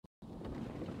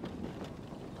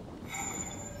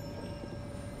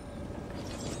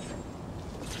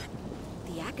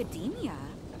Academia?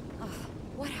 Ugh,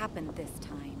 what happened this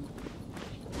time?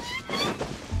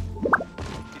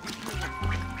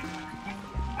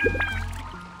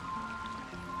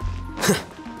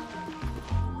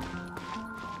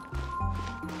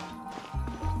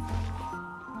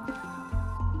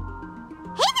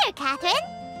 Hey there, Catherine!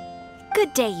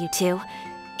 Good day, you two.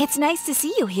 It's nice to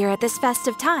see you here at this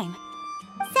festive time.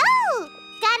 So,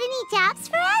 got any jobs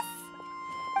for us?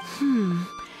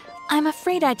 I'm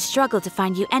afraid I'd struggle to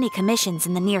find you any commissions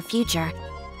in the near future.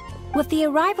 With the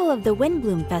arrival of the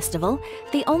Windblume Festival,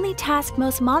 the only task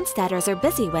most Mondstadters are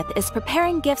busy with is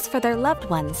preparing gifts for their loved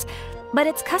ones, but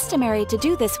it's customary to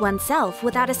do this oneself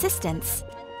without assistance.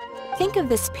 Think of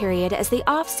this period as the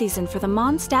off-season for the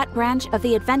Mondstadt branch of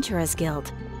the Adventurers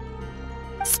Guild.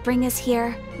 Spring is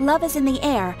here, love is in the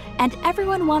air, and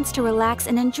everyone wants to relax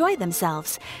and enjoy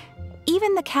themselves.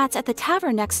 Even the cats at the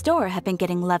tavern next door have been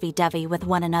getting lovey-dovey with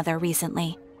one another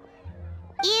recently.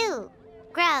 Ew.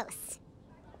 Gross.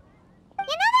 You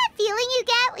know that feeling you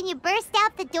get when you burst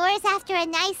out the doors after a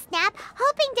nice nap,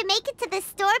 hoping to make it to the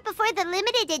store before the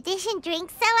limited edition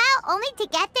drinks sell out, only to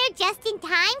get there just in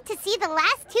time to see the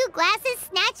last 2 glasses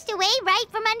snatched away right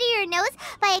from under your nose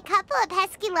by a couple of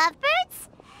pesky lovebirds?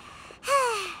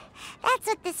 That's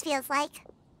what this feels like.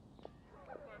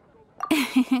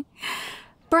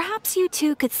 Perhaps you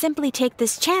two could simply take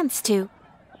this chance to...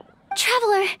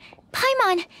 Traveler!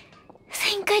 Paimon!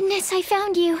 Thank goodness I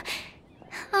found you.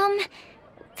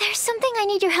 There's something I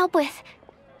need your help with.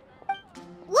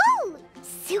 Whoa!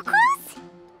 Sucrose?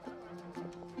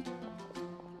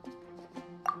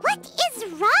 What is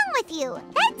wrong with you?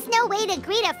 That's no way to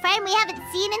greet a friend we haven't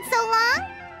seen in so long.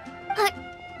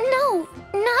 No,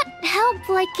 not help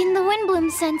like in the Windblume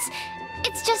sense.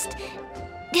 It's just...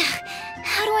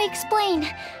 How do I explain?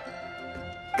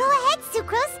 Go ahead,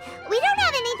 Sucrose. We don't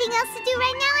have anything else to do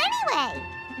right now anyway.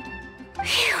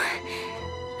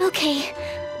 Phew. Okay.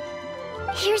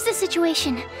 Here's the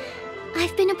situation.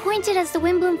 I've been appointed as the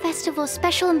Windblume Festival's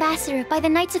special ambassador by the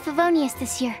Knights of Favonius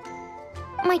this year.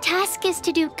 My task is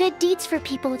to do good deeds for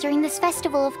people during this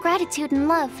festival of gratitude and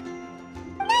love.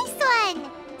 Nice one!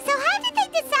 So how did they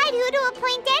decide who to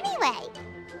appoint anyway?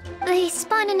 They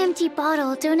spun an empty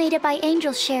bottle donated by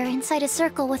Angel's Share inside a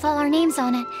circle with all our names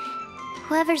on it.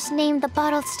 Whoever's name the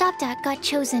bottle stopped at got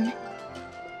chosen.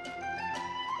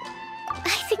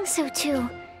 I think so too.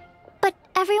 But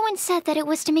everyone said that it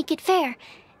was to make it fair,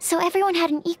 so everyone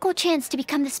had an equal chance to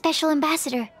become the special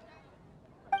ambassador.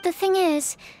 The thing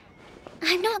is,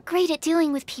 I'm not great at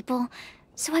dealing with people,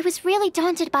 so I was really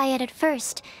daunted by it at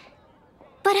first.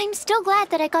 But I'm still glad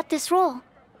that I got this role.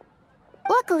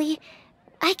 Luckily,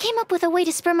 I came up with a way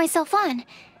to spur myself on,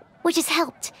 which has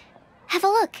helped. Have a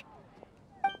look.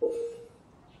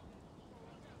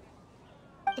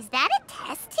 Is that a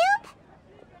test tube?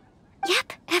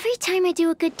 Yep, every time I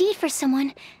do a good deed for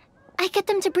someone, I get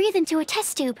them to breathe into a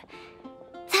test tube.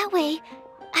 That way,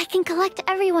 I can collect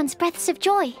everyone's breaths of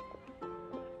joy.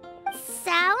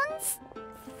 Sounds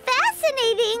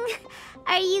fascinating.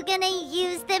 Are you gonna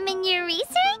use them in your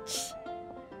research?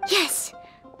 Yes.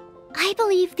 I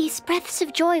believe these breaths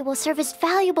of joy will serve as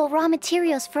valuable raw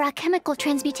materials for alchemical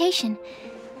transmutation.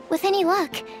 With any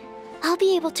luck, I'll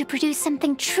be able to produce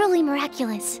something truly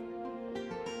miraculous.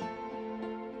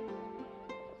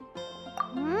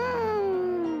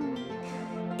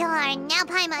 Darn, now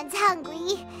Paimon's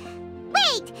hungry.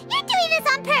 Wait, you're doing this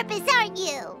on purpose, aren't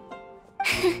you?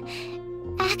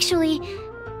 Actually,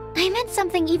 I meant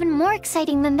something even more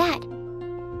exciting than that.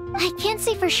 I can't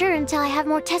say for sure until I have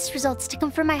more test results to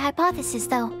confirm my hypothesis,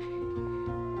 though.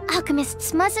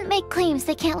 Alchemists mustn't make claims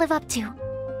they can't live up to.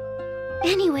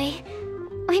 Anyway,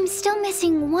 I'm still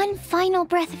missing one final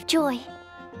breath of joy.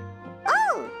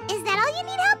 Oh, is that all you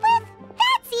need help with?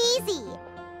 That's easy.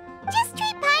 Just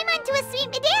treat Paimon to a sweet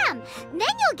madame,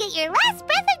 then you'll get your last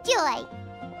breath of joy.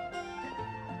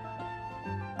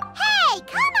 Hey,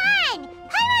 come on!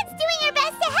 Paimon's doing her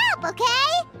best to help,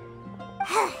 okay?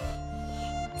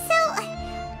 So,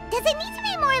 does it need to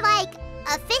be more like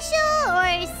official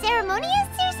or ceremonious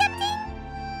or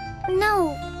something?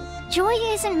 No, joy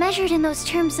isn't measured in those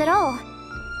terms at all.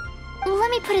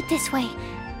 Let me put it this way.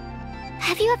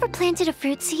 Have you ever planted a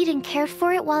fruit seed and cared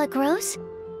for it while it grows?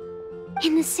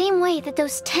 In the same way that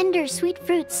those tender, sweet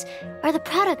fruits are the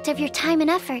product of your time and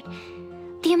effort,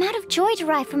 the amount of joy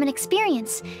derived from an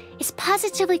experience is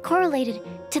positively correlated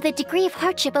to the degree of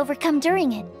hardship overcome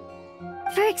during it.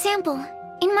 For example,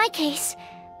 in my case,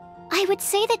 I would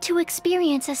say that to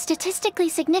experience a statistically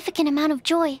significant amount of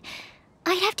joy,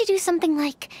 I'd have to do something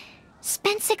like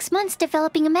spend 6 months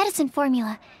developing a medicine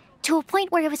formula to a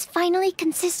point where it was finally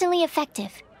consistently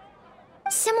effective.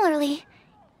 Similarly,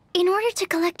 In order to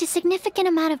collect a significant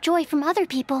amount of joy from other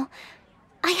people,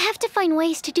 I have to find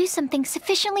ways to do something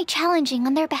sufficiently challenging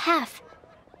on their behalf.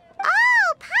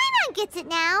 Oh, Paimon gets it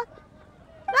now.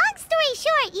 Long story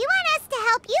short, you want us to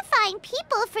help you find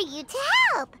people for you to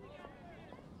help.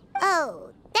 Oh,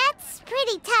 that's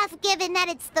pretty tough given that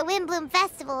it's the Windblume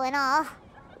Festival and all.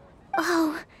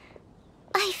 Oh,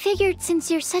 I figured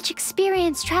since you're such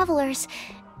experienced travelers,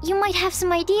 you might have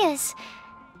some ideas.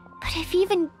 But if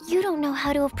even you don't know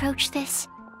how to approach this...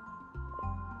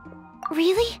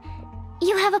 Really?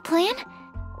 You have a plan?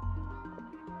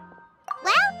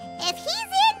 Well, if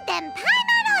he's in, then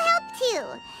Paimon will help too.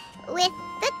 With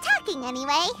the talking,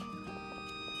 anyway.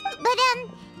 But,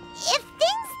 if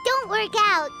things don't work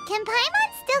out, can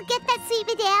Paimon still get that sweet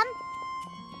madame?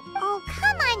 Oh,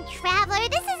 come on, Traveler.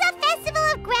 This is a festival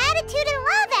of gratitude and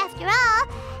love, after all.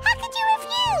 How could you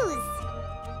refuse?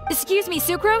 Excuse me,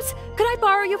 Sucrose? Could I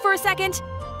borrow you for a second?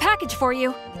 Package for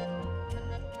you.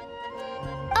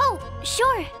 Oh,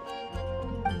 sure.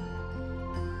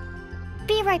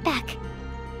 Be right back.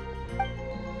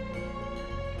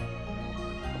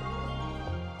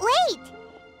 Wait!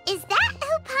 Is that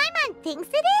who Paimon thinks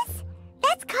it is?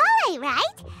 That's Collei,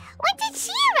 right? When did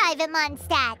she arrive in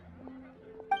Mondstadt?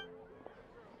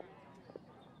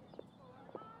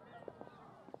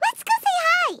 Let's go say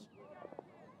hi!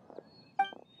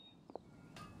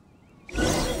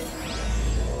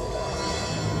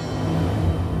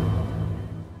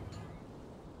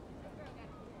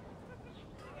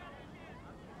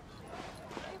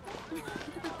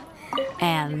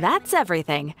 And that's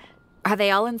everything. Are they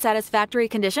all in satisfactory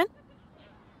condition?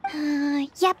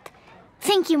 Yep.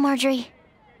 Thank you, Marjorie.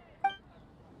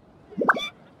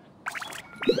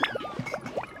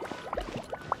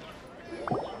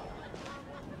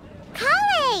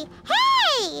 Collei!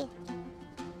 Hey!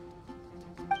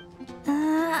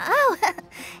 Oh.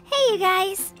 Hey, you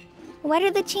guys. What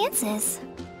are the chances?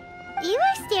 You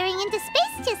were staring into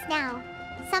space just now.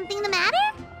 Something the matter?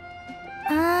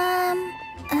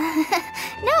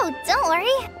 No, don't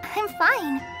worry. I'm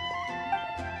fine.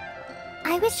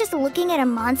 I was just looking at a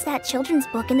Mondstadt children's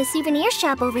book in the souvenir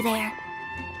shop over there.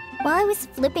 While I was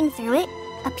flipping through it,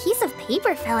 a piece of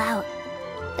paper fell out.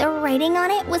 The writing on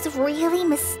it was really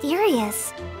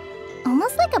mysterious.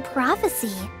 Almost like a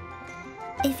prophecy.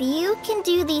 If you can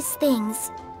do these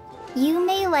things, you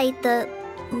may light the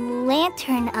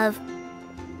lantern of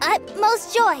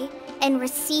utmost joy and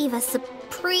receive a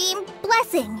supreme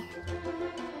blessing.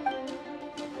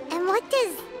 And what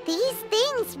does these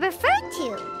things refer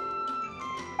to?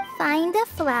 Find a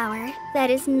flower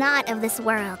that is not of this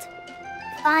world.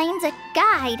 Find a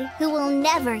guide who will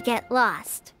never get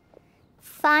lost.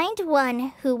 Find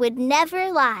one who would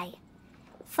never lie.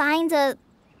 Find a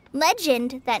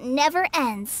legend that never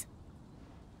ends.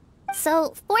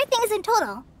 So, 4 things in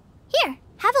total. Here,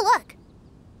 have a look.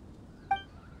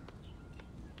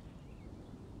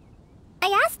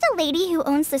 I asked a lady who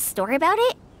owns the store about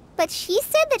it, but she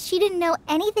said that she didn't know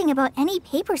anything about any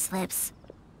paper slips.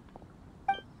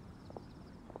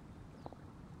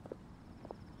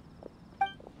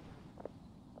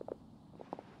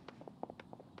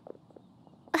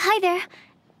 Hi there.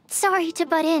 Sorry to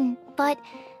butt in, but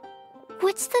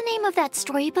what's the name of that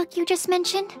storybook you just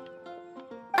mentioned?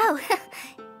 Oh,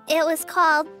 it was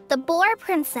called The Boar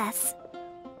Princess.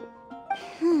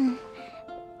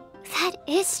 That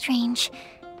is strange.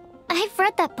 I've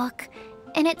read that book,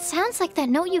 and it sounds like that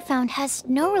note you found has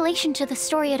no relation to the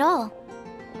story at all.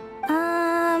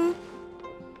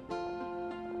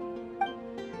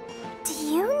 Do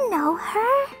you know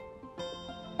her?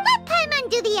 Let Paimon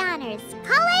do the honors.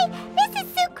 Collei, this is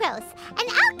Sucrose, an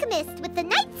alchemist with the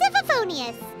Knights of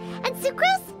Euphonius. And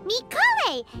Sucrose, meet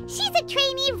Collei. She's a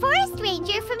trainee forest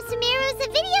ranger from Sumeru's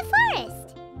Avidia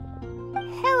Forest.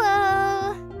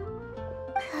 Hello.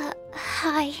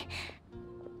 Hi.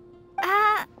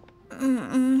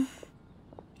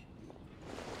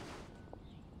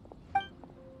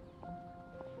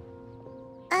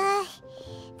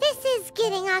 This is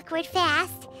getting awkward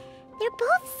fast. They're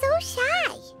both so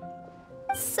shy.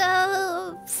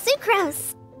 So,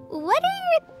 Sucrose, what are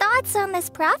your thoughts on this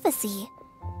prophecy?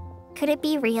 Could it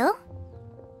be real?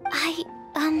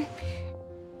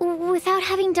 Without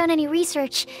having done any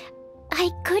research,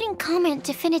 I couldn't comment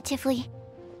definitively.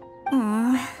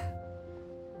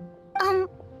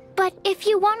 But if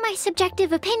you want my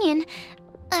subjective opinion,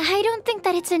 I don't think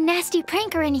that it's a nasty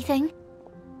prank or anything.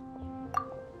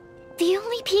 The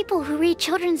only people who read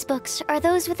children's books are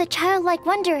those with a childlike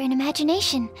wonder and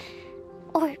imagination.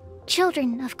 Or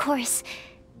children, of course.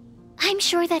 I'm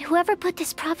sure that whoever put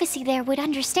this prophecy there would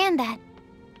understand that.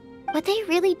 Would they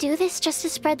really do this just to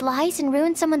spread lies and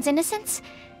ruin someone's innocence?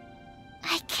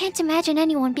 I can't imagine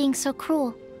anyone being so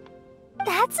cruel.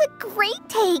 That's a great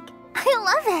take. I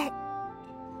love it.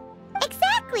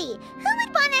 Exactly. Who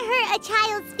would want to hurt a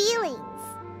child's feelings?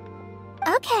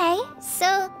 Okay,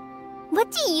 so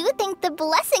what do you think the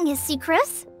blessing is,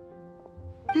 Sucrose?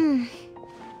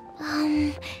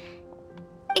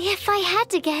 If I had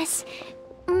to guess,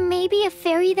 maybe a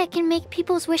fairy that can make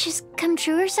people's wishes come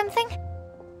true or something?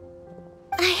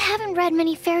 I haven't read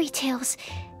many fairy tales,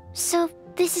 so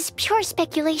this is pure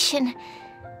speculation.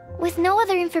 With no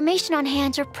other information on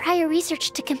hand or prior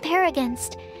research to compare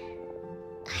against,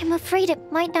 I'm afraid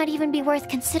it might not even be worth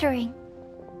considering.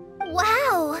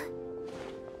 Wow!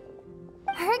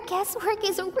 Her guesswork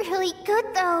is really good,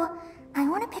 though. I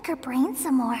want to pick her brain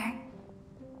some more.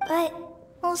 But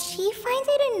will she find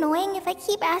it annoying if I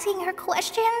keep asking her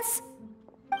questions?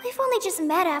 We've only just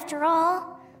met after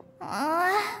all.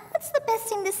 What's the best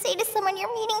thing to say to someone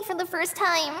you're meeting for the first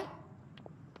time?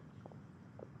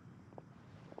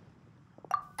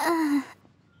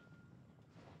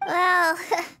 Well,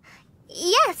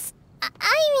 yes.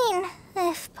 I mean,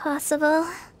 if possible.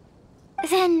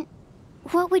 Then,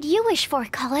 what would you wish for,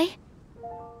 Collei?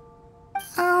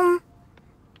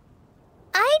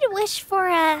 I'd wish for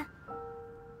a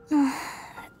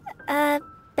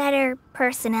better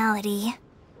personality.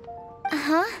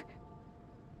 Uh-huh.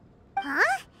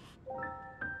 Huh?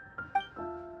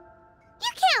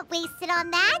 You can't waste it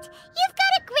on that! You've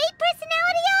got a great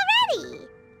personality already!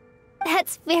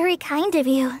 That's very kind of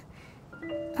you.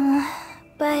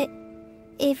 But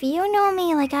if you know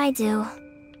me like I do...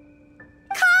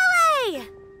 Collei!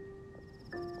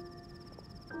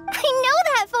 I know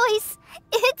that voice!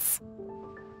 It's...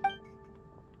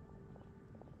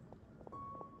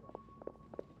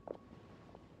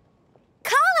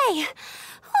 Collei!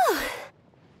 Whew.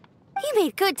 You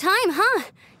made good time, huh?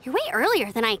 You're way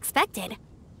earlier than I expected.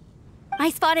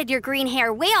 I spotted your green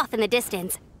hair way off in the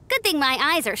distance. Good thing my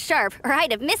eyes are sharp, or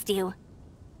I'd have missed you.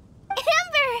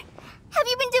 Amber! Have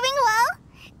you been doing well?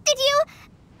 Did you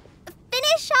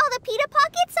finish all the pita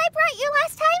pockets I brought you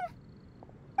last time?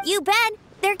 You bet.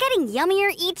 They're getting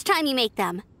yummier each time you make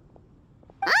them.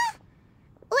 Huh?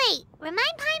 Wait,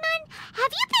 remind Paimon,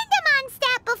 have you been to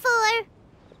Mondstadt before?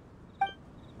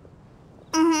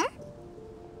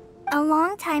 A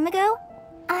long time ago,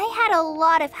 I had a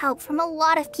lot of help from a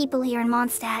lot of people here in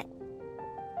Mondstadt.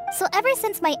 So ever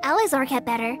since my Alizar got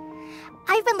better,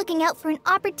 I've been looking out for an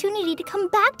opportunity to come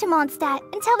back to Mondstadt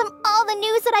and tell them all the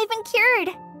news that I've been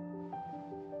cured.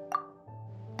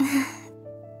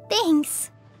 Thanks.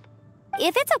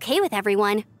 If it's okay with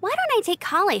everyone, why don't I take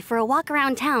Collei for a walk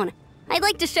around town? I'd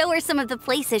like to show her some of the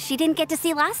places she didn't get to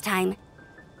see last time.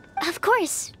 Of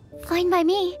course. Fine by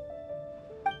me.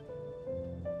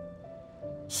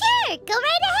 Sure, go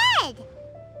right ahead.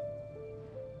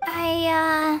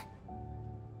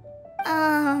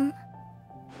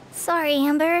 Sorry,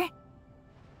 Amber.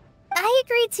 I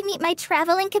agreed to meet my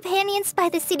traveling companions by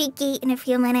the city gate in a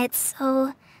few minutes,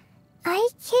 so I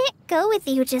can't go with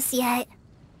you just yet.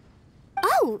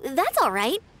 Oh, that's all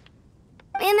right.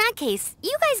 In that case,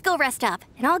 you guys go rest up,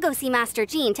 and I'll go see Master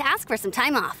Jean to ask for some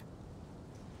time off.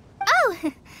 Oh,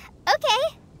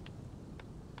 okay.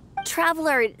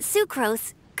 Traveler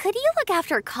Sucrose, could you look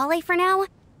after Collei for now?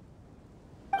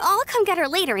 I'll come get her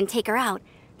later and take her out.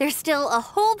 There's still a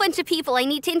whole bunch of people I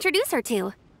need to introduce her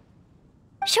to.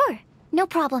 Sure, no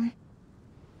problem.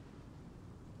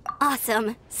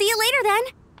 Awesome. See you later then.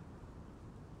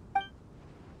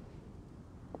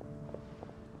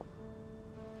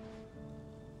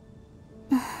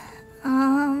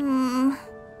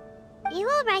 You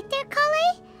all right there,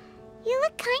 Collei? You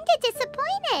look kinda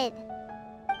disappointed.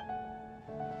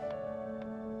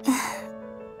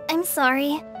 I'm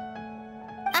sorry.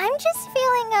 I'm just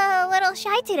feeling a little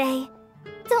shy today.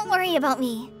 Don't worry about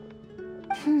me.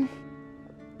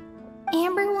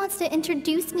 Amber wants to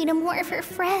introduce me to more of her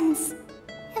friends.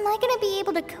 Am I gonna be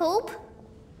able to cope?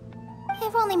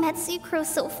 I've only met Sucrose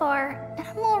so far, and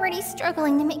I'm already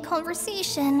struggling to make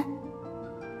conversation.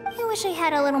 I wish I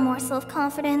had a little more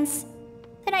self-confidence.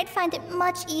 Then I'd find it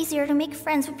much easier to make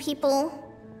friends with people.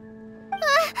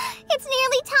 It's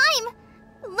nearly time!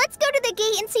 Let's go to the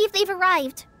gate and see if they've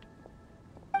arrived.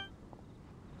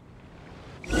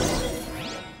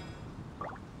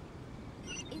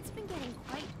 It's been getting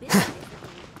quite busy.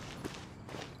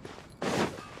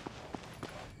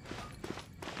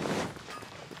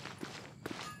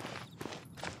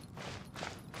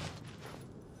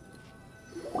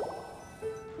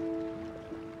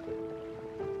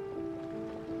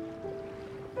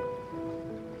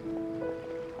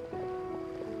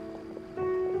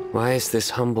 Why is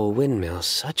this humble windmill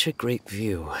such a great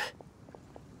view?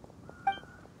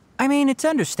 I mean, it's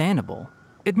understandable.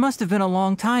 It must have been a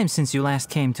long time since you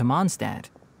last came to Mondstadt.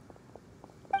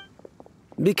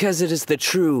 Because it is the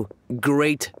true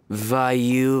Great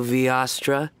Vayu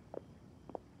Viastra?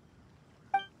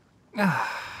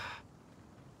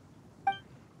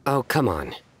 Oh, come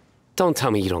on. Don't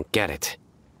tell me you don't get it.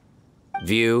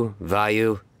 View,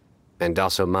 Vayu, and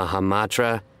also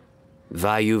Mahamatra,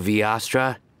 Vayu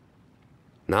Viastra?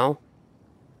 No?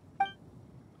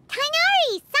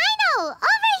 Tighnari! Cyno!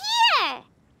 Over here!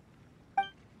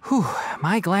 Whew, am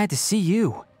I glad to see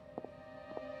you.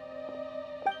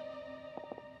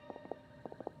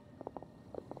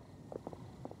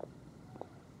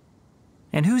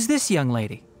 And who's this young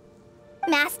lady?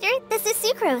 Master, this is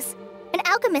Sucrose, an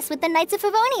alchemist with the Knights of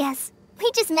Favonius.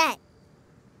 We just met.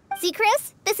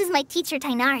 Sucrose, this is my teacher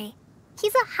Tighnari.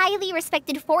 He's a highly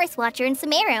respected forest watcher in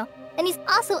Sumeru, and he's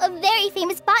also a very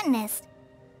famous botanist.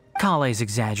 Collei's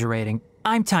exaggerating.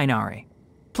 I'm Tighnari.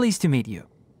 Pleased to meet you.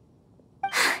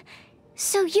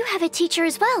 So you have a teacher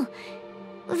as well.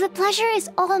 The pleasure is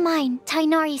all mine,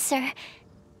 Tighnari, sir.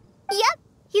 Yep,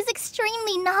 he's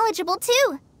extremely knowledgeable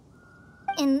too.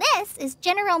 And this is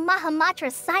General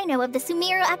Mahamatra Cyno of the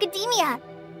Sumeru Academia.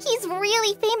 He's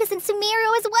really famous in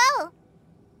Sumeru as well.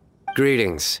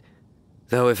 Greetings.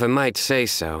 Though if I might say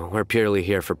so, we're purely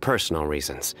here for personal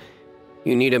reasons.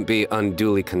 You needn't be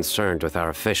unduly concerned with our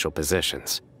official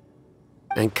positions.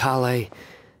 And Collei,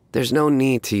 there's no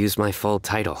need to use my full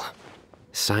title.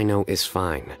 Cyno is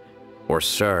fine. Or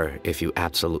sir, if you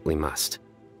absolutely must.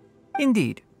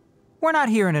 Indeed. We're not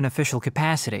here in an official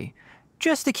capacity,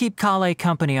 just to keep Collei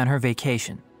company on her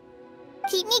vacation.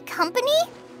 Keep me company?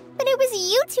 But it was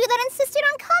you two that insisted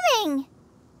on coming.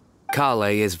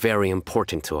 Collei is very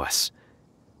important to us.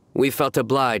 We felt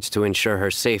obliged to ensure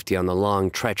her safety on the long,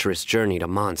 treacherous journey to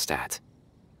Mondstadt.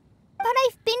 But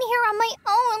I've been here on my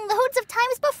own loads of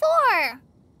times before.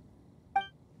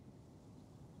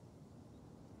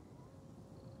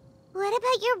 What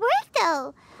about your work, though?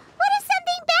 What if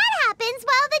something bad happens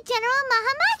while the General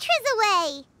Mahamatra's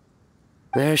away?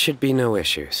 There should be no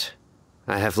issues.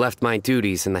 I have left my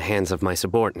duties in the hands of my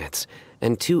subordinates,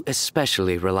 and 2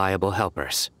 especially reliable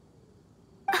helpers.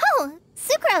 Oh,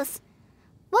 Sucrose.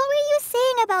 What were you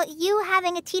saying about you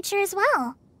having a teacher as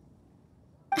well?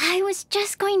 I was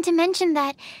just going to mention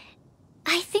that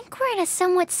I think we're in a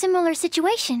somewhat similar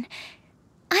situation.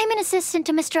 I'm an assistant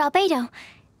to Mr. Albedo,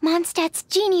 Mondstadt's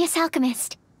genius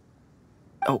alchemist.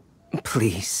 Oh,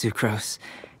 please, Sucrose.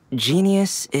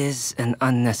 Genius is an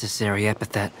unnecessary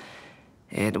epithet.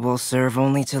 It will serve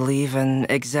only to leave an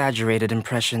exaggerated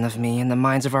impression of me in the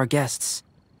minds of our guests.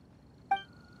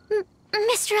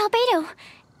 Mr. Albedo,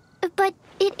 but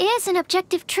it is an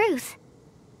objective truth.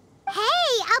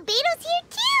 Hey, Albedo's here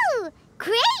too!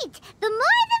 Great! The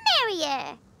more the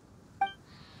merrier!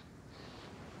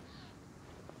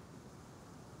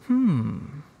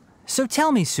 So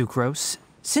tell me, Sucrose,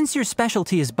 since your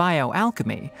specialty is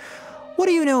bioalchemy, what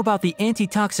do you know about the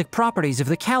antitoxic properties of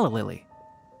the calla lily?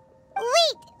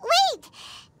 Wait!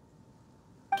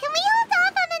 Can we hold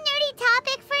off on the nerdy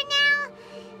topic for now?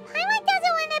 Paimon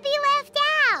doesn't want to be left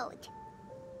out.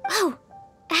 Oh,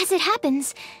 as it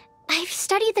happens, I've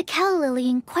studied the calla lily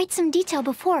in quite some detail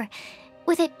before,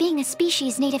 with it being a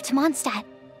species native to Mondstadt.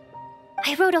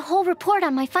 I wrote a whole report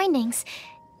on my findings.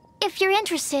 If you're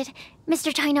interested,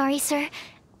 Mr. Tighnari, sir,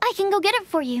 I can go get it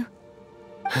for you.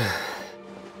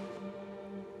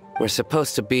 We're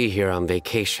supposed to be here on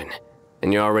vacation,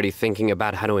 and you're already thinking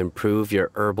about how to improve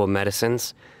your herbal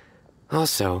medicines?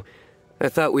 Also, I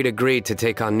thought we'd agreed to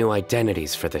take on new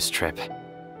identities for this trip.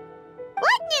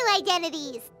 What new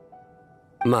identities?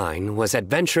 Mine was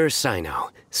Adventurer Cyno,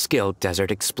 skilled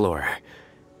desert explorer.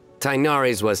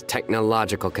 Tighnari's was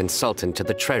technological consultant to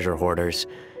the treasure hoarders,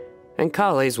 and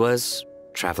Collei's was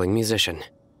traveling musician.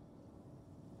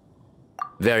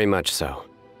 Very much so.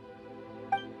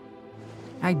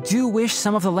 I do wish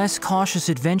some of the less cautious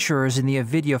adventurers in the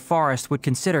Avidya forest would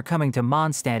consider coming to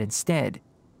Mondstadt instead.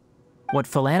 What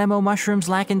Philanimo mushrooms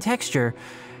lack in texture,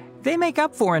 they make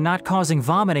up for in not causing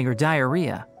vomiting or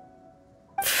diarrhea.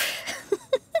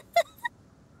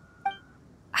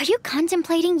 Are you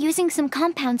contemplating using some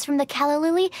compounds from the calla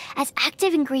lily as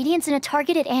active ingredients in a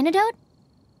targeted antidote?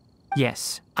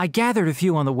 Yes, I gathered a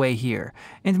few on the way here,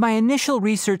 and my initial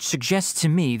research suggests to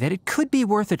me that it could be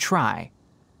worth a try.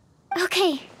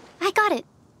 Okay, I got it.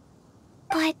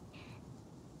 But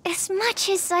as much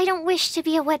as I don't wish to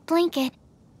be a wet blanket,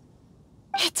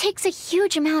 it takes a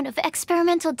huge amount of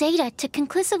experimental data to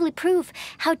conclusively prove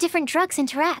how different drugs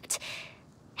interact.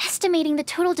 Estimating the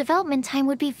total development time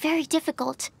would be very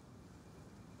difficult.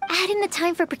 Add in the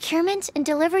time for procurement and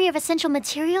delivery of essential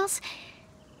materials,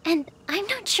 And I'm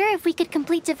not sure if we could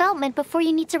complete development before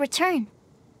you need to return.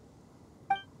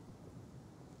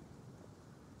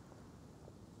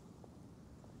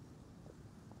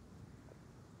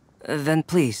 Then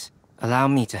please, allow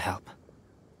me to help.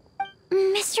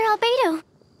 Mr. Albedo!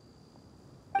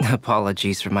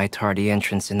 Apologies for my tardy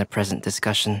entrance in the present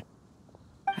discussion.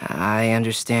 I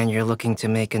understand you're looking to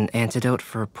make an antidote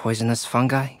for poisonous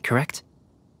fungi, correct?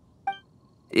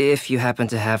 If you happen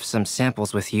to have some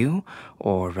samples with you,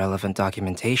 or relevant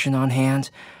documentation on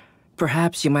hand,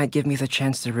 perhaps you might give me the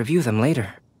chance to review them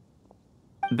later.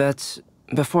 But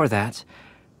before that,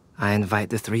 I invite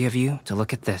the three of you to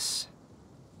look at this.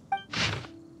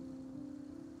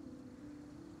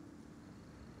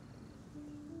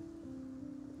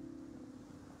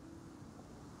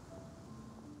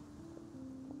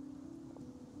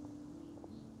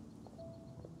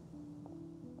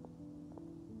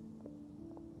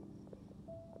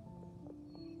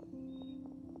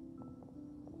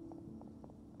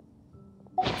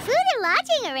 Food and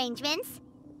lodging arrangements?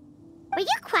 Were you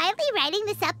quietly writing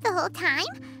this up the whole time?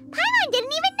 Paimon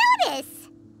didn't even notice!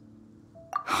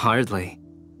 Hardly.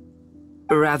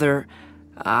 Rather,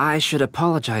 I should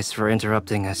apologize for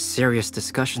interrupting a serious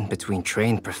discussion between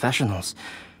trained professionals,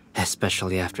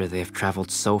 especially after they've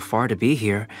traveled so far to be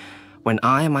here, when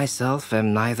I myself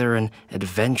am neither an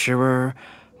adventurer,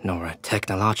 nor a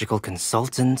technological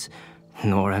consultant,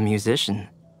 nor a musician.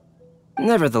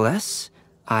 Nevertheless,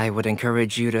 I would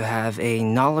encourage you to have a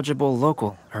knowledgeable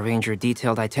local arrange your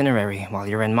detailed itinerary while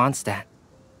you're in Mondstadt.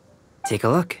 Take a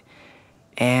look,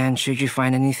 and should you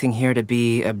find anything here to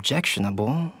be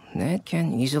objectionable, it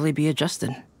can easily be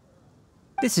adjusted.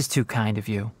 This is too kind of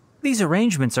you. These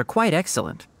arrangements are quite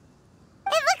excellent.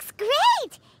 It looks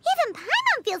great! Even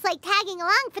Paimon feels like tagging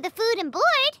along for the food and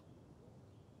board.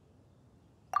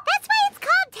 That's why it's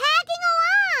called tagging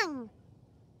along!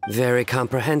 Very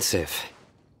comprehensive.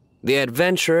 The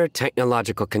adventurer,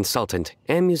 technological consultant,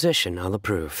 and musician all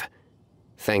approve.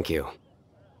 Thank you.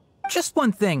 Just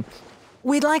one thing.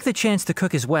 We'd like the chance to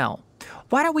cook as well.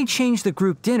 Why don't we change the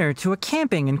group dinner to a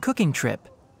camping and cooking trip?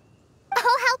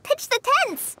 I'll help pitch the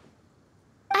tents!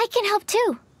 I can help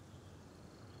too.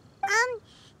 And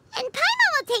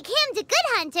Paimon will take him to Good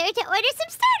Hunter to order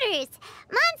some starters.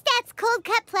 Mondstadt's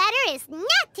cold-cut platter is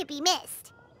not to be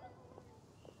missed.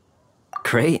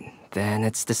 Great, then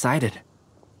it's decided.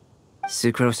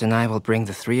 Sucrose and I will bring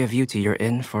the three of you to your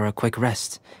inn for a quick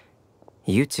rest.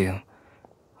 You two,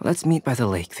 let's meet by the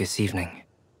lake this evening.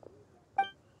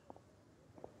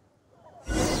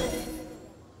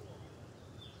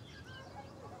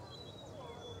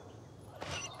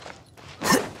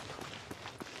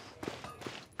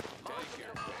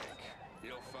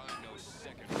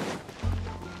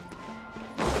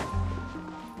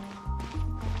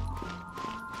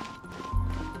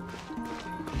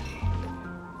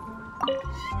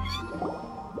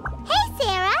 Hey,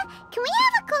 Sarah! Can we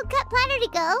have a cold-cut platter to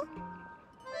go?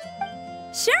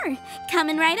 Sure,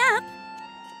 coming right up.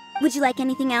 Would you like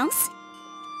anything else?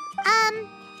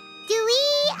 Do we,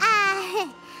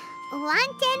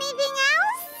 want anything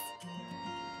else?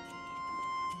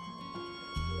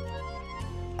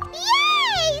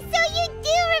 Yay! So you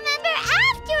do remember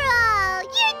after all!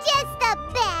 You're just the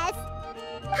best!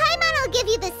 Paimon will give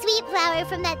you the sweet flower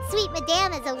from that sweet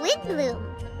madame as a Windblume.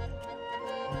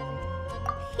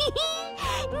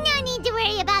 No need to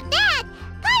worry about that!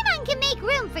 Paimon can make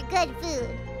room for good food.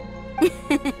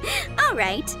 All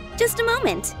right, just a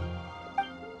moment.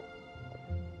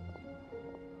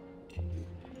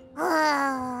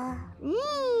 Oh,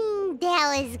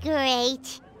 that was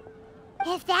great.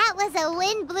 If that was a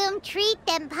Windblume treat,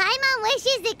 then Paimon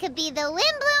wishes it could be the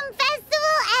Windblume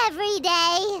Festival every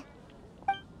day.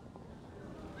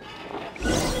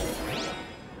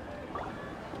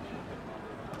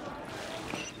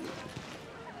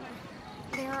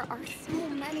 There are so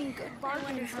many good bargains.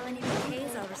 I wonder how many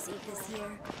bouquets I'll receive this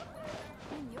year.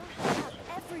 When you're hung up,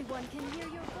 everyone can hear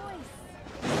your voice.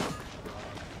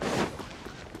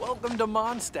 Welcome to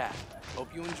Mondstadt.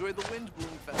 Hope you enjoy the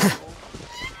Windblume Festival.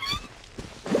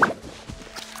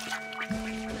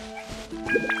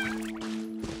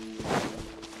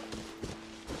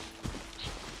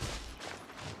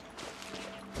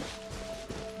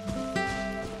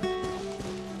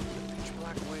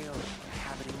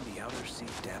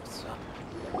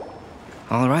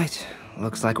 All right,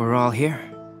 looks like we're all here.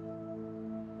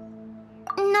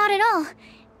 Not at all.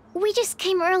 We just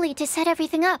came early to set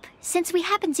everything up, since we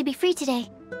happen to be free today.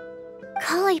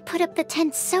 Collei put up the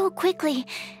tent so quickly,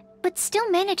 but still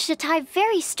managed to tie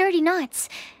very sturdy knots.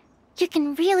 You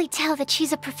can really tell that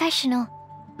she's a professional.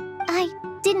 I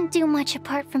didn't do much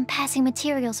apart from passing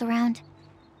materials around.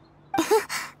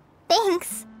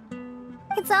 Thanks.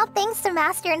 It's all thanks to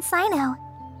Master and Cyno.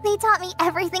 They taught me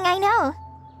everything I know.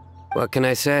 What can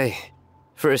I say?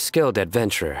 For a skilled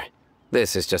adventurer,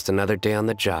 this is just another day on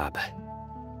the job.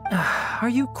 Are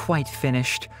you quite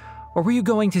finished? Or were you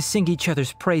going to sing each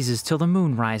other's praises till the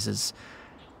moon rises?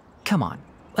 Come on,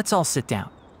 let's all sit down.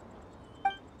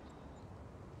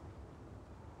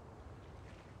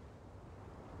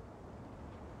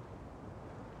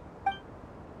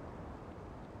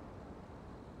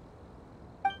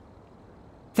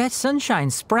 That sunshine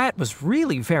sprat was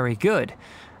really very good.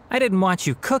 I didn't watch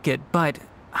you cook it, but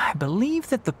I believe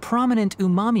that the prominent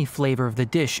umami flavor of the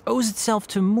dish owes itself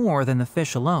to more than the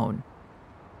fish alone.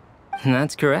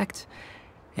 That's correct.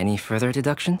 Any further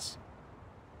deductions?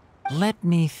 Let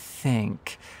me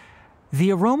think.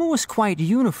 The aroma was quite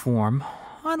uniform.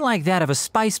 Unlike that of a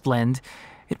spice blend,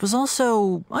 it was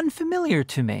also unfamiliar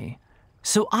to me.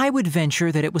 So I would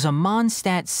venture that it was a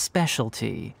Mondstadt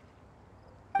specialty.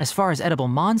 As far as edible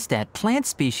Mondstadt plant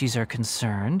species are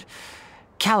concerned,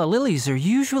 calla lilies are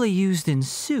usually used in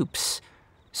soups.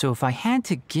 So if I had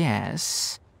to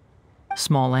guess...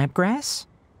 small lampgrass?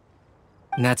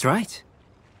 That's right.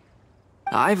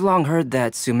 I've long heard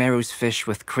that Sumeru's fish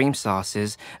with cream sauce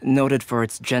is noted for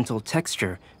its gentle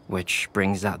texture, which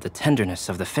brings out the tenderness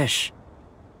of the fish.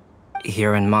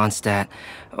 Here in Mondstadt,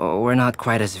 we're not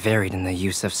quite as varied in the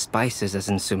use of spices as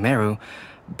in Sumeru,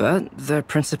 but the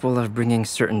principle of bringing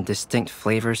certain distinct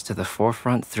flavors to the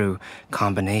forefront through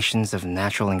combinations of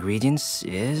natural ingredients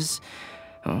is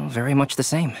very much the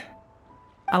same.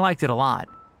 I liked it a lot.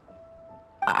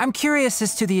 I'm curious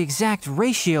as to the exact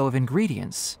ratio of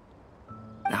ingredients.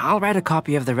 I'll write a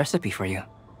copy of the recipe for you.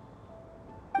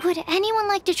 Would anyone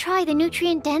like to try the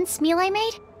nutrient-dense meal I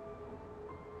made?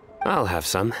 I'll have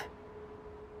some.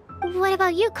 What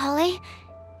about you, Collei?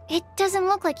 It doesn't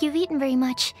look like you've eaten very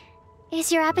much. Is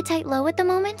your appetite low at the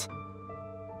moment?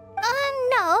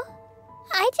 No.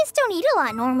 I just don't eat a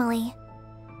lot normally.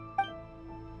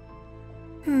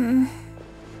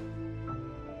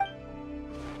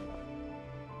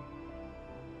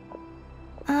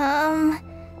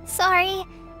 Sorry.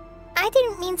 I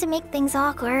didn't mean to make things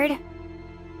awkward.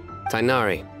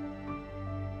 Tighnari.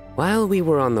 While we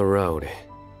were on the road,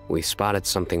 we spotted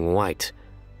something white,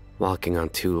 walking on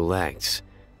two legs.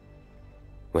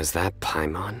 Was that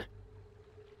Paimon?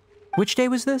 Which day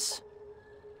was this?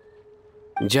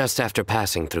 Just after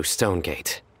passing through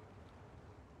Stonegate.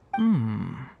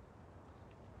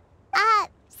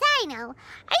 Cyno,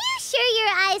 are you sure your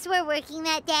eyes were working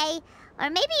that day? Or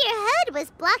maybe your hood was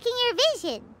blocking your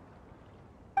vision?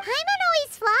 Paimon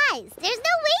always flies. There's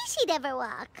no way she'd ever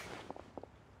walk.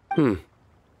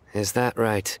 Is that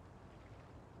right?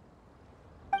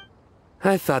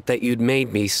 I thought that you'd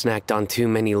made me snacked on too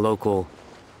many local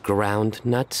ground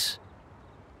nuts.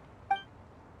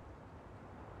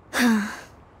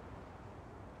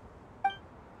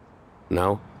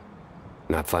 No?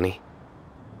 Not funny?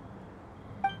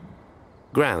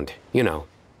 Ground, you know.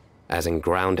 As in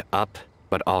ground up,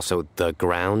 but also the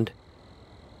ground.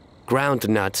 Ground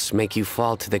nuts make you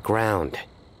fall to the ground.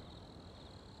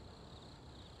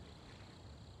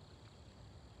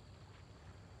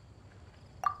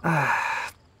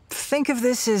 Think of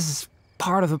this as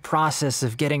part of the process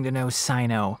of getting to know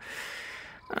Cyno.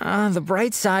 The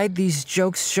bright side, these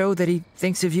jokes show that he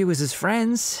thinks of you as his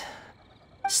friends.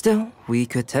 Still, we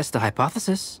could test the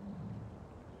hypothesis.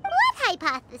 What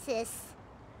hypothesis?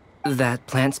 That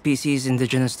plant species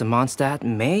indigenous to Mondstadt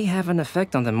may have an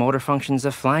effect on the motor functions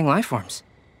of flying lifeforms.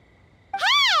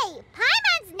 Hey!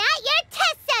 Paimon's not your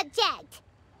test subject!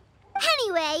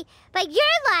 Anyway, by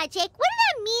your logic, wouldn't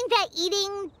that mean that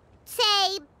eating,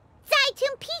 say,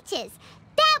 Zaitun peaches,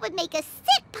 that would make a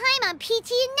sick Paimon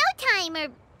peachy in no time,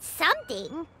 or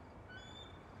something?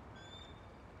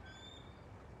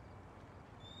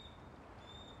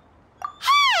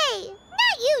 Hey!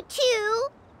 Not you two!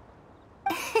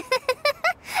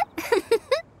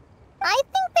 I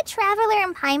think the Traveler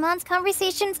and Paimon's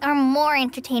conversations are more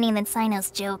entertaining than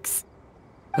Cyno's jokes.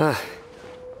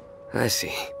 I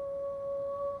see.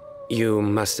 You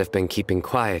must have been keeping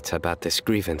quiet about this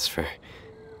grievance for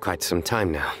quite some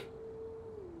time now.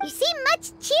 You seem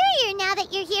much cheerier now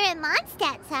that you're here in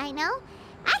Mondstadt, Cyno.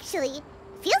 Actually,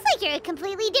 feels like you're a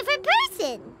completely different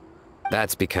person.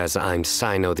 That's because I'm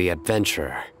Cyno the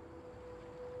Adventurer.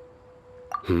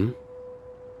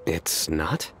 It's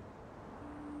not?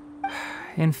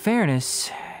 In fairness,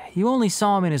 you only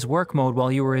saw him in his work mode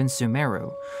while you were in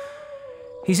Sumeru.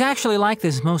 He's actually like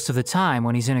this most of the time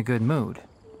when he's in a good mood.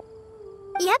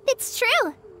 Yep, it's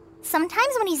true.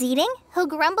 Sometimes when he's eating, he'll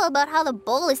grumble about how the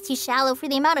bowl is too shallow for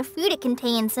the amount of food it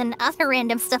contains and other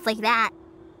random stuff like that.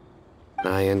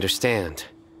 I understand.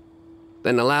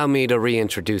 Then allow me to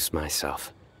reintroduce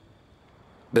myself.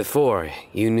 Before,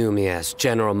 you knew me as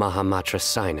General Mahamatra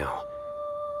Cyno.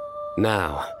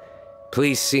 Now,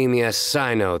 please see me as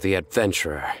Cyno the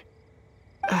Adventurer.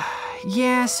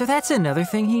 Yeah, so that's another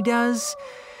thing he does.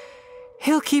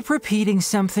 He'll keep repeating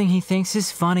something he thinks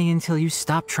is funny until you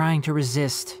stop trying to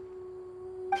resist.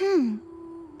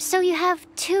 So you have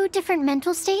two different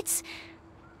mental states?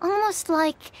 Almost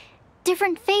like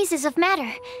different phases of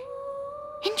matter.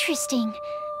 Interesting.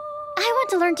 I want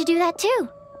to learn to do that too.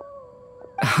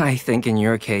 I think in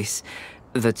your case,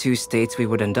 the two states we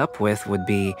would end up with would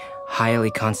be highly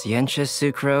conscientious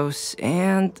sucrose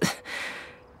and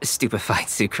stupefied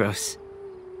sucrose.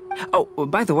 Oh,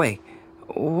 by the way,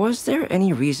 was there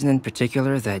any reason in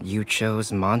particular that you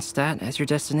chose Mondstadt as your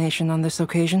destination on this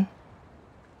occasion?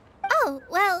 Oh,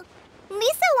 well,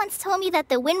 Lisa once told me that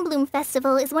the Windblume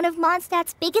Festival is one of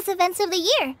Mondstadt's biggest events of the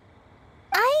year.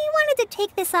 I wanted to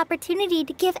take this opportunity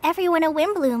to give everyone a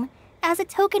Windblume, as a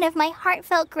token of my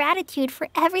heartfelt gratitude for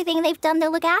everything they've done to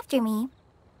look after me.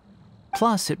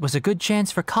 Plus, it was a good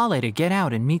chance for Collei to get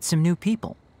out and meet some new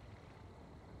people.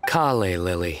 Collei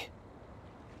Lily.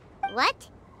 What?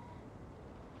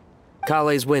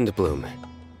 Collei's Windblume.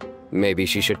 Maybe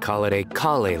she should call it a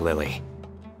Collei Lily.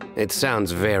 It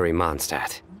sounds very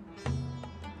Mondstadt.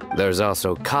 There's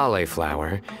also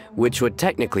cauliflower, which would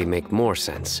technically make more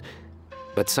sense,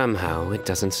 but somehow it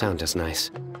doesn't sound as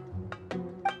nice.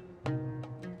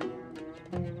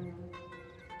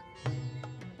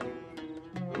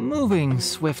 Moving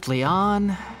swiftly on.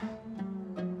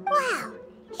 Wow,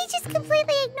 he just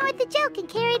completely ignored the joke and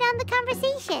carried on the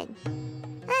conversation.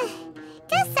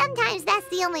 Guess sometimes that's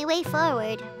the only way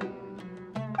forward.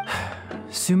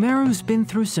 Sumeru's been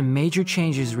through some major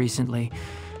changes recently,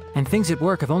 and things at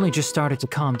work have only just started to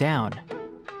calm down.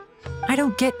 I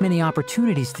don't get many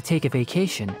opportunities to take a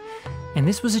vacation, and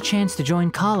this was a chance to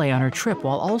join Collei on her trip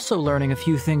while also learning a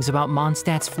few things about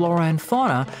Mondstadt's flora and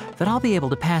fauna that I'll be able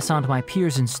to pass on to my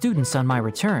peers and students on my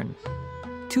return.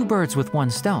 Two birds with one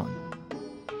stone.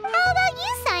 How about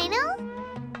you,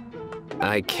 Cyno?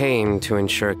 I came to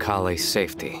ensure Collei's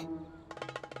safety.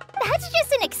 That's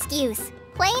just an excuse.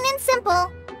 Plain and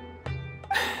simple.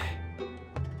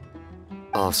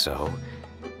 Also,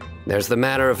 there's the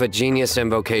matter of a Genius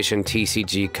Invocation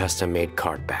TCG custom-made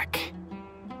card back.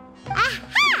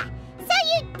 Aha! So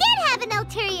you did have an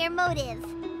ulterior motive.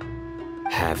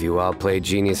 Have you all played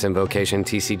Genius Invocation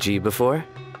TCG before?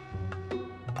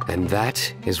 And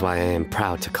that is why I am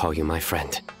proud to call you my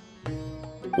friend.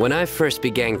 When I first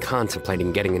began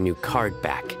contemplating getting a new card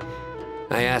back,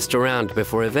 I asked around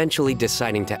before eventually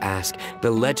deciding to ask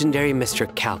the legendary Mr.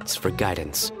 Kaltz for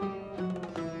guidance.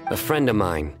 A friend of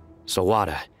mine,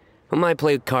 Sawada, whom I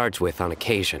played cards with on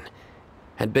occasion,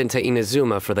 had been to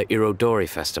Inazuma for the Irodori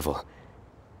Festival.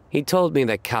 He told me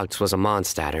that Kaltz was a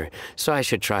Mondstadter, so I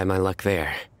should try my luck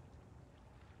there.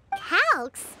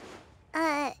 Kaltz?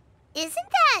 Isn't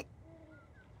that...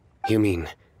 You mean,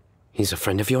 he's a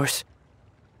friend of yours?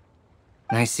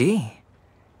 I see.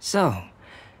 So,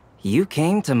 you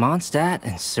came to Mondstadt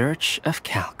in search of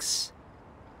Kaltz.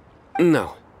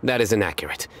 No, that is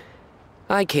inaccurate.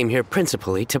 I came here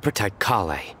principally to protect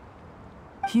Collei.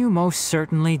 You most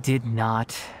certainly did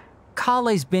not.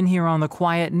 Collei's been here on the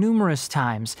quiet numerous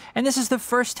times, and this is the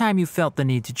first time you felt the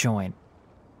need to join.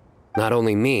 Not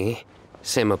only me,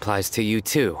 same applies to you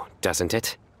too, doesn't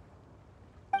it?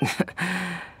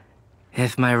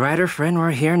 If my writer friend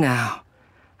were here now,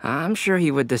 I'm sure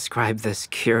he would describe this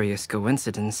curious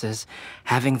coincidence as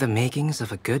having the makings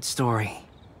of a good story.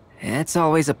 It's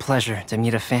always a pleasure to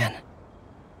meet a fan.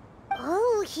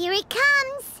 Oh, here he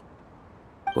comes.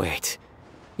 Wait,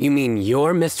 you mean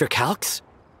you're Mr. Kaltz?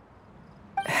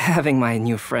 Having my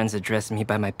new friends address me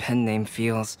by my pen name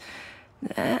feels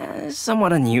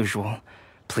somewhat unusual.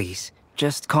 Please,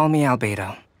 just call me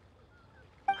Albedo.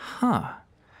 Huh.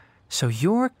 So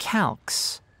you're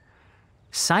Kaltz.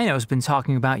 Cyno's been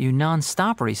talking about you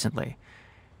non-stop recently.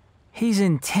 He's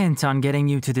intent on getting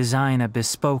you to design a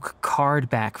bespoke card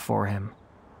back for him.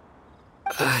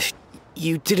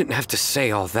 You didn't have to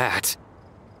say all that.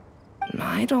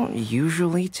 I don't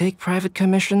usually take private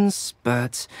commissions,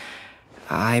 but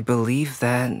I believe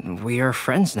that we are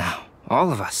friends now,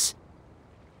 all of us.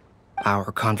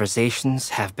 Our conversations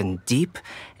have been deep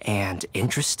and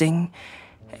interesting,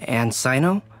 and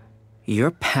Cyno,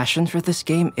 your passion for this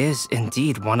game is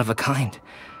indeed one of a kind.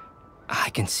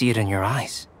 I can see it in your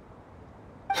eyes.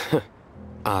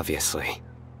 Obviously.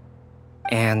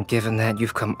 And given that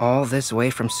you've come all this way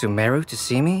from Sumeru to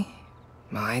see me,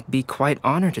 I'd be quite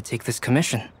honored to take this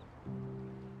commission.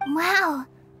 Wow,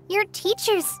 your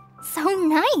teacher's so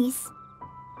nice.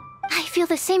 I feel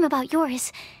the same about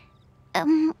yours.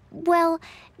 Well,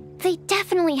 they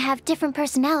definitely have different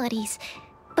personalities,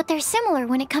 but they're similar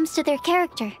when it comes to their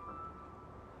character.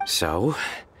 So,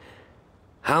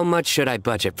 how much should I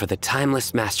budget for the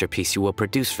timeless masterpiece you will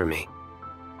produce for me?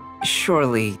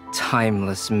 Surely,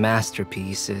 timeless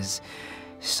masterpiece is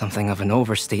something of an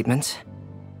overstatement.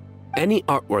 Any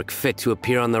artwork fit to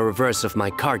appear on the reverse of my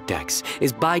card decks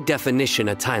is by definition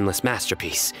a timeless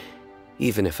masterpiece,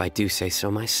 even if I do say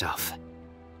so myself.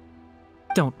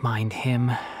 Don't mind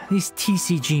him. These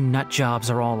TCG nutjobs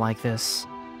are all like this.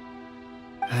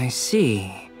 I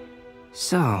see.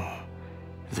 So,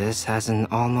 this has an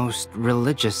almost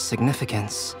religious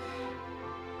significance.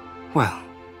 Well,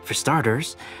 for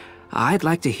starters, I'd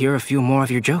like to hear a few more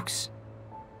of your jokes.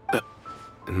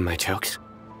 My jokes?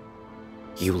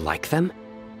 You like them?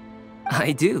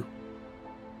 I do.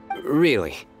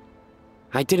 Really?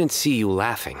 I didn't see you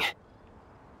laughing.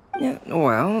 Yeah,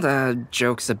 well, the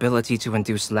joke's ability to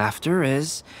induce laughter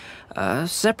is a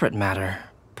separate matter,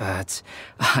 but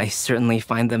I certainly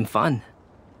find them fun.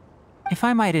 If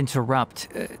I might interrupt,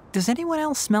 does anyone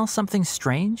else smell something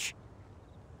strange?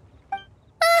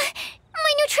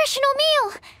 My nutritional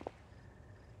meal!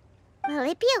 Will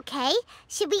it be okay?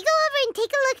 Should we go over and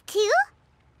take a look too?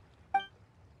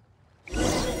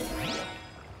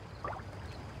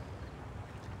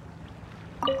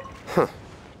 Huh.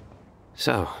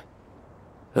 So,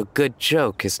 a good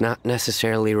joke is not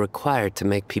necessarily required to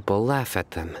make people laugh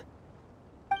at them.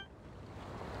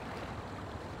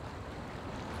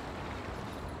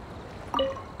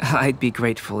 I'd be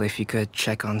grateful if you could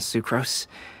check on Sucrose.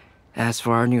 As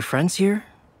for our new friends here,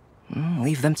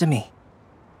 leave them to me.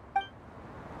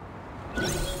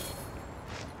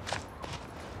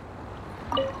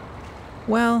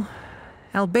 Well,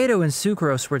 Albedo and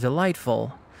Sucrose were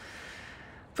delightful,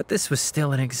 but this was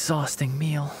still an exhausting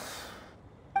meal.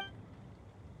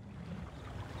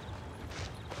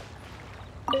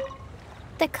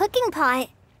 The cooking pot.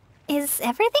 Is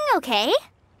everything okay?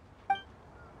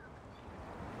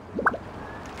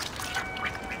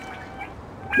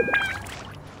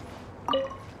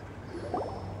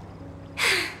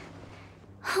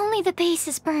 Only the base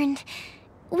is burned.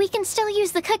 We can still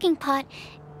use the cooking pot.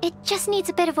 It just needs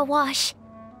a bit of a wash.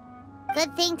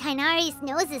 Good thing Tighnari's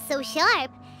nose is so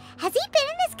sharp. Has he been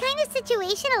in this kind of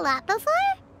situation a lot before?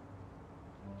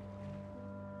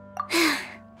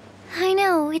 I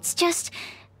know, it's just...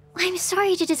 I'm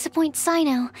sorry to disappoint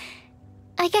Cyno.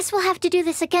 I guess we'll have to do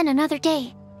this again another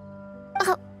day.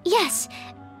 Oh, yes.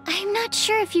 I'm not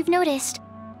sure if you've noticed.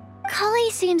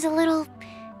 Collei seems a little...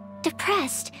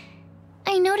 depressed.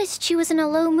 I noticed she was in a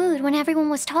low mood when everyone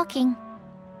was talking.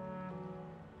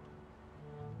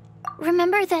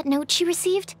 Remember that note she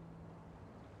received?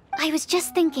 I was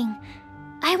just thinking.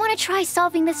 I want to try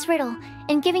solving this riddle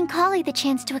and giving Collei the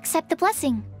chance to accept the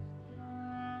blessing.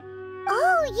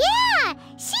 Oh, yeah!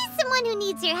 She's the one who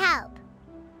needs your help.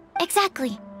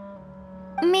 Exactly.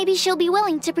 Maybe she'll be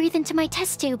willing to breathe into my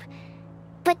test tube.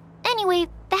 But anyway,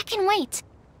 that can wait.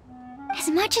 As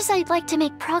much as I'd like to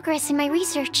make progress in my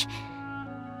research,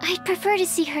 I'd prefer to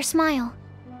see her smile.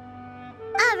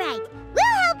 All right,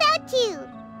 we'll help out too.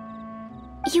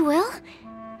 You will?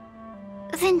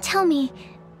 Then tell me,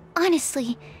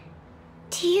 honestly,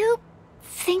 do you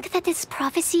think that this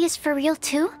prophecy is for real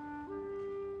too?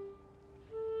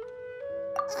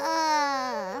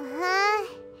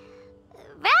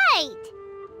 Right.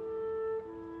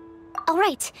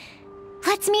 Alright,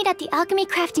 let's meet at the alchemy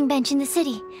crafting bench in the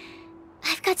city.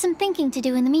 I've got some thinking to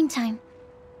do in the meantime.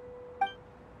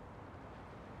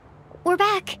 We're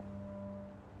back.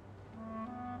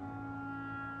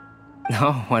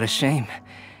 Oh, what a shame.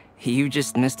 You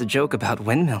just missed a joke about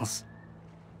windmills.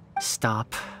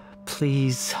 Stop,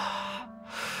 please.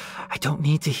 I don't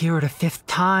need to hear it a fifth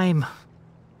time.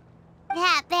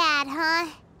 That bad, huh?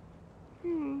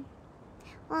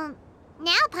 Well,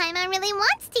 now Paimon really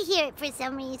wants to hear it for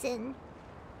some reason.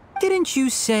 Didn't you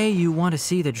say you want to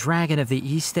see the Dragon of the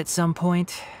East at some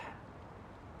point?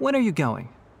 When are you going?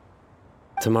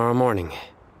 Tomorrow morning.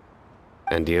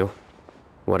 And you?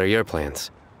 What are your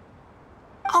plans?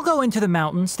 I'll go into the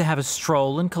mountains to have a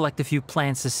stroll and collect a few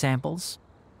plants as samples.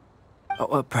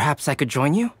 Oh, perhaps I could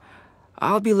join you?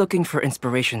 I'll be looking for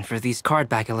inspiration for these card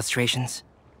back illustrations.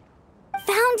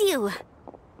 Found you!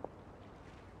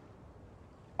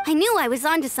 I knew I was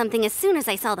onto something as soon as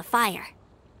I saw the fire.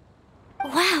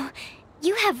 Wow,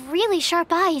 you have really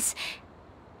sharp eyes.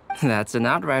 That's an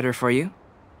outrider for you.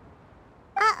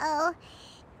 Uh-oh.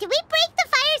 Did we break the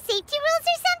fire safety rules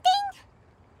or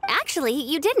something? Actually,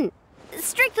 you didn't.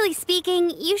 Strictly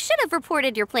speaking, you should have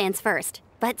reported your plans first.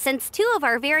 But since two of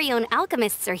our very own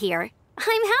alchemists are here,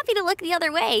 I'm happy to look the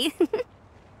other way.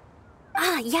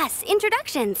 Ah, yes,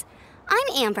 introductions.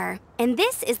 I'm Amber, and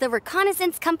this is the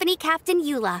Reconnaissance Company Captain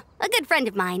Eula, a good friend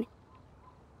of mine.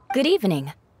 Good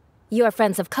evening. You are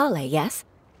friends of Collei, yes?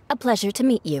 A pleasure to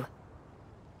meet you.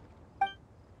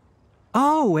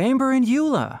 Oh, Amber and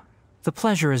Eula. The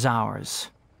pleasure is ours.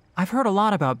 I've heard a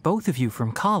lot about both of you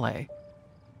from Collei.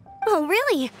 Oh,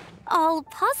 really? All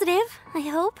positive, I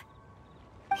hope.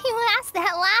 You asked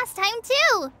that last time,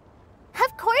 too.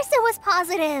 Of course it was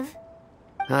positive.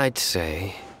 I'd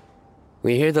say.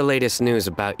 We hear the latest news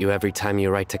about you every time you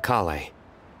write to Collei.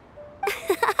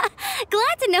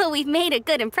 Glad to know we've made a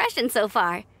good impression so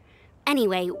far.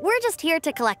 Anyway, we're just here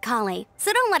to collect Collei,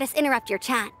 so don't let us interrupt your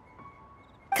chat.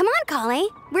 Come on, Collei.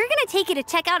 We're gonna take you to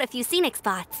check out a few scenic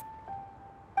spots.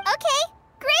 Okay,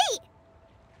 great.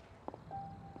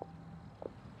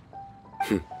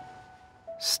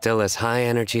 Still as high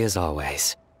energy as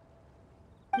always.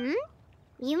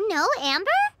 You know Amber?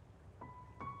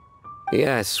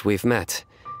 Yes, we've met.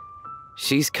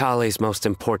 She's Collei's most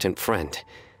important friend.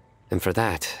 And for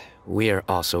that, we are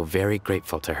also very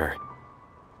grateful to her.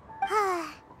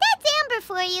 That's Amber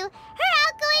for you. Her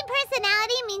outgoing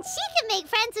personality means she can make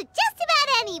friends with just about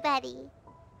anybody.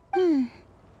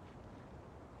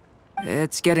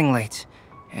 It's getting late,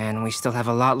 and we still have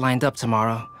a lot lined up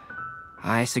tomorrow.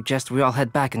 I suggest we all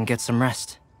head back and get some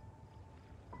rest.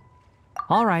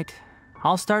 All right,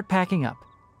 I'll start packing up.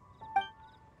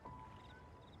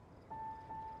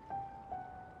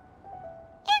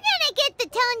 You're gonna get the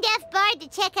tone-deaf bard to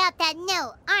check out that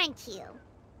note, aren't you?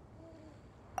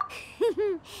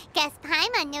 Guess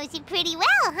Paimon knows you pretty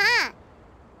well, huh?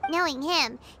 Knowing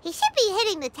him, he should be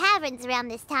hitting the taverns around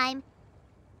this time.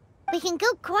 We can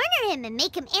go corner him and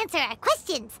make him answer our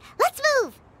questions. Let's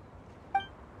move!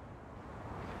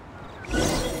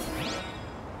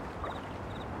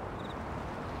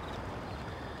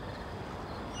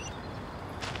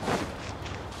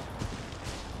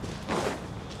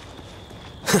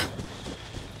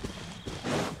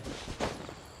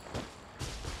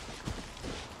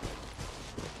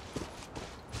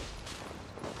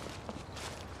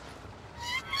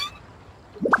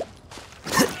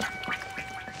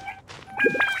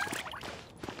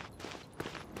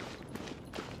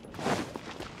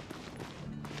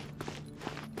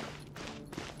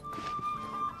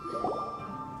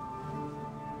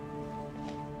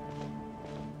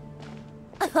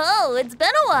 Oh, it's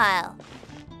been a while.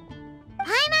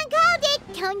 Paimon called it.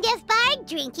 Tone-deaf bard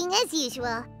drinking as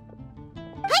usual.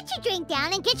 Put your drink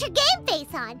down and get your game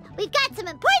face on. We've got some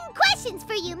important questions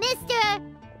for you, mister.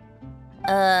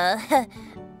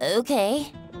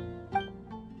 Okay.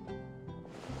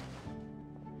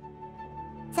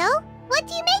 So, what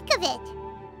do you make of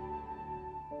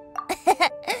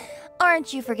it?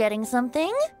 Aren't you forgetting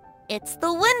something? It's the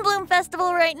Windblume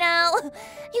Festival right now.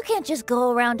 You can't just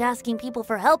go around asking people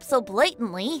for help so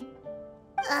blatantly.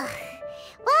 Well,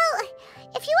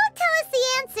 if you won't tell us the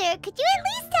answer, could you at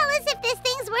least tell us if this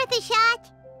thing's worth a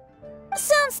shot?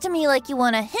 Sounds to me like you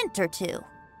want a hint or two.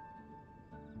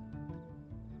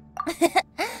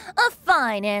 A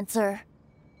fine answer.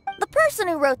 The person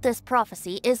who wrote this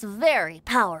prophecy is very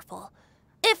powerful.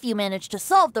 If you manage to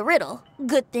solve the riddle,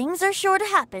 good things are sure to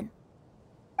happen.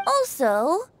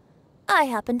 Also, I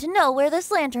happen to know where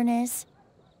this lantern is.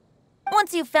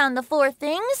 Once you've found the 4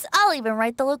 things, I'll even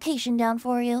write the location down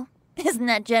for you. Isn't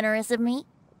that generous of me?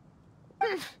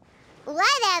 Whatever.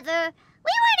 We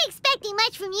weren't expecting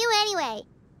much from you anyway.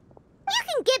 You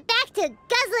can get back to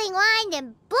guzzling wine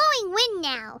and blowing wind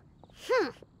now.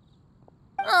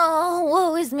 Oh,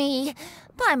 woe is me.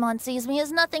 Paimon sees me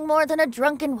as nothing more than a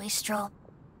drunken wastrel.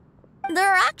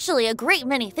 There are actually a great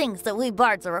many things that we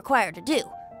bards are required to do.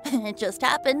 It just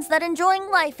happens that enjoying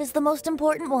life is the most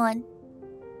important one.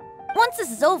 Once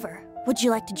this is over, would you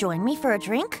like to join me for a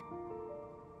drink?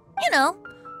 You know,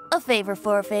 a favor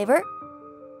for a favor.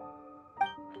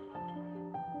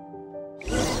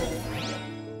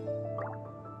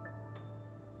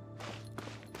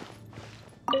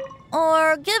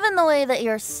 Or, given the way that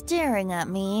you're staring at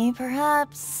me,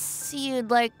 perhaps you'd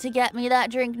like to get me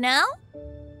that drink now?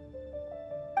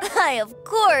 I, of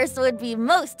course, would be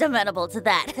most amenable to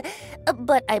that.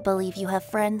 But I believe you have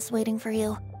friends waiting for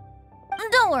you.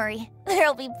 Don't worry,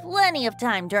 there'll be plenty of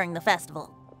time during the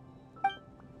festival.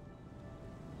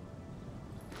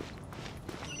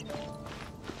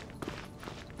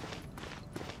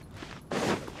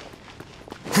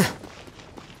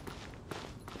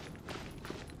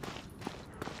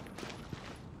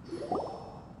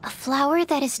 A flower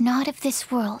that is not of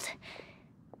this world.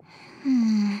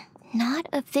 Not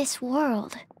of this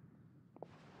world.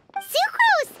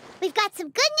 Sucrose! We've got some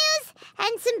good news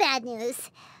and some bad news.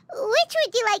 Which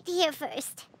would you like to hear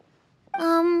first?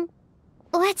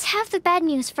 Let's have the bad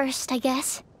news first, I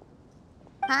guess.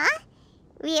 Huh?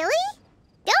 Really?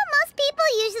 Don't most people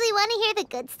usually want to hear the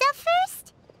good stuff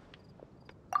first?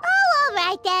 Oh, all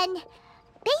right then.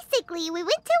 Basically, we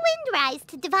went to Windrise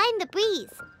to divine the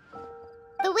breeze.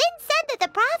 The wind said that the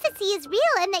prophecy is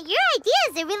real and that your idea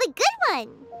is a really good one.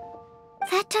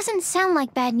 That doesn't sound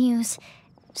like bad news.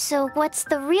 So what's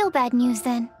the real bad news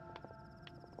then?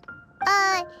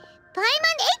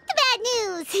 Paimon ate the bad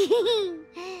news!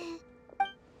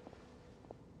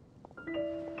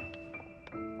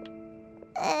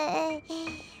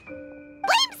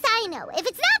 Blame Cyno. If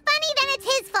it's not funny, then it's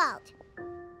his fault.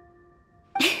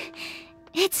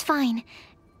 It's fine.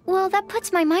 Well, that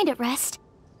puts my mind at rest.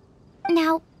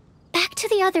 Now, back to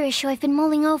the other issue I've been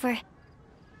mulling over.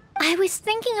 I was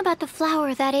thinking about the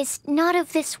flower that is not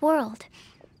of this world.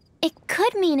 It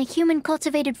could mean a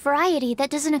human-cultivated variety that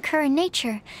doesn't occur in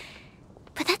nature.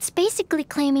 But that's basically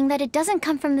claiming that it doesn't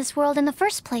come from this world in the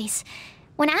first place,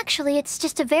 when actually it's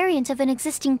just a variant of an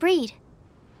existing breed.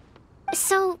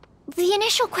 So, the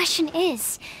initial question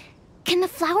is, can the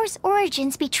flower's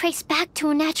origins be traced back to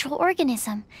a natural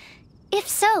organism? If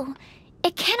so,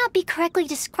 it cannot be correctly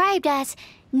described as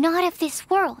not of this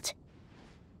world.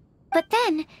 But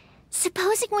then,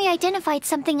 supposing we identified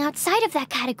something outside of that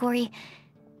category,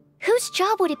 whose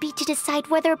job would it be to decide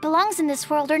whether it belongs in this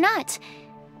world or not?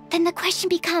 Then the question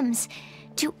becomes,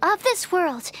 do of this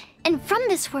world and from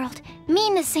this world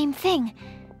mean the same thing?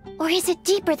 Or is it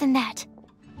deeper than that?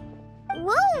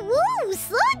 Whoa, whoa,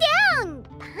 slow down!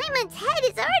 Paimon's head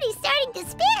is already starting to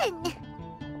spin!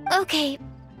 Okay,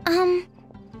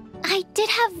 I did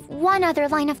have one other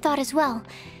line of thought as well.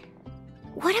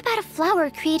 What about a flower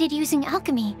created using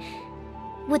alchemy?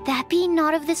 Would that be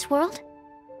not of this world?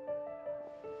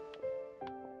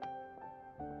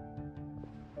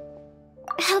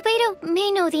 Albedo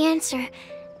may know the answer,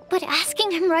 but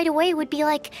asking him right away would be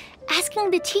like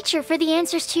asking the teacher for the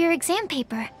answers to your exam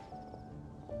paper.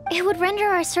 It would render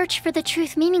our search for the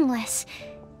truth meaningless.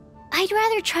 I'd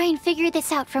rather try and figure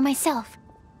this out for myself.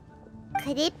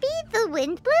 Could it be the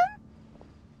Windblume?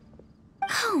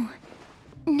 Oh,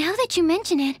 now that you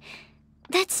mention it,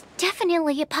 that's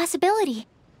definitely a possibility.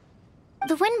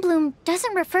 The Windblume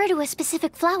doesn't refer to a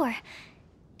specific flower.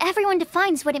 Everyone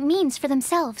defines what it means for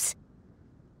themselves.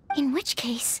 In which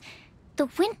case, the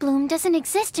Windblume doesn't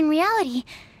exist in reality.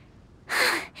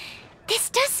 This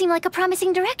does seem like a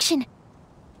promising direction.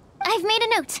 I've made a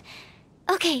note.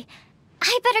 Okay,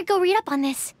 I better go read up on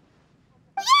this.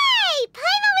 Yay!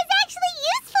 Paimon was actually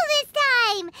useful this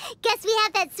time! Guess we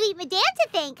have that sweet madame to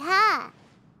thank, huh?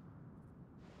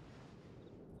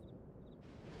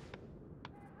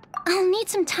 I'll need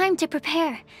some time to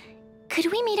prepare.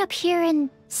 Could we meet up here in,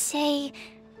 say,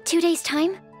 2 days'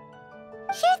 time?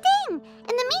 Sure thing!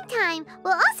 In the meantime,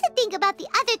 we'll also think about the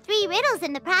other 3 riddles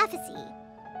in the prophecy.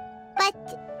 But,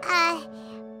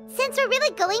 since we're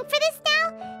really going for this now,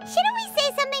 shouldn't we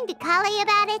say something to Collei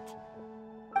about it?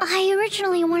 I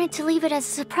originally wanted to leave it as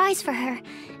a surprise for her,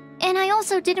 and I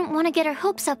also didn't want to get her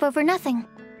hopes up over nothing.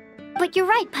 But you're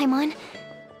right, Paimon.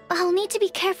 I'll need to be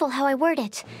careful how I word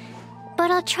it.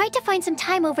 But I'll try to find some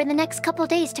time over the next couple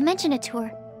days to mention it to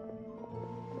her.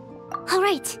 All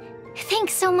right.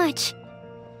 Thanks so much.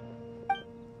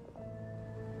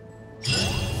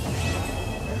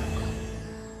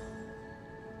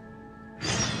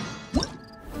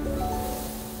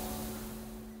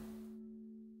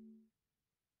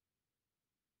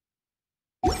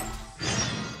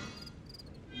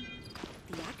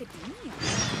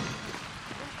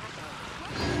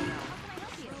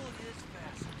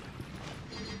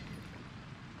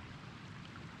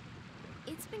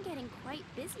 It's been getting quite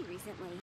busy recently.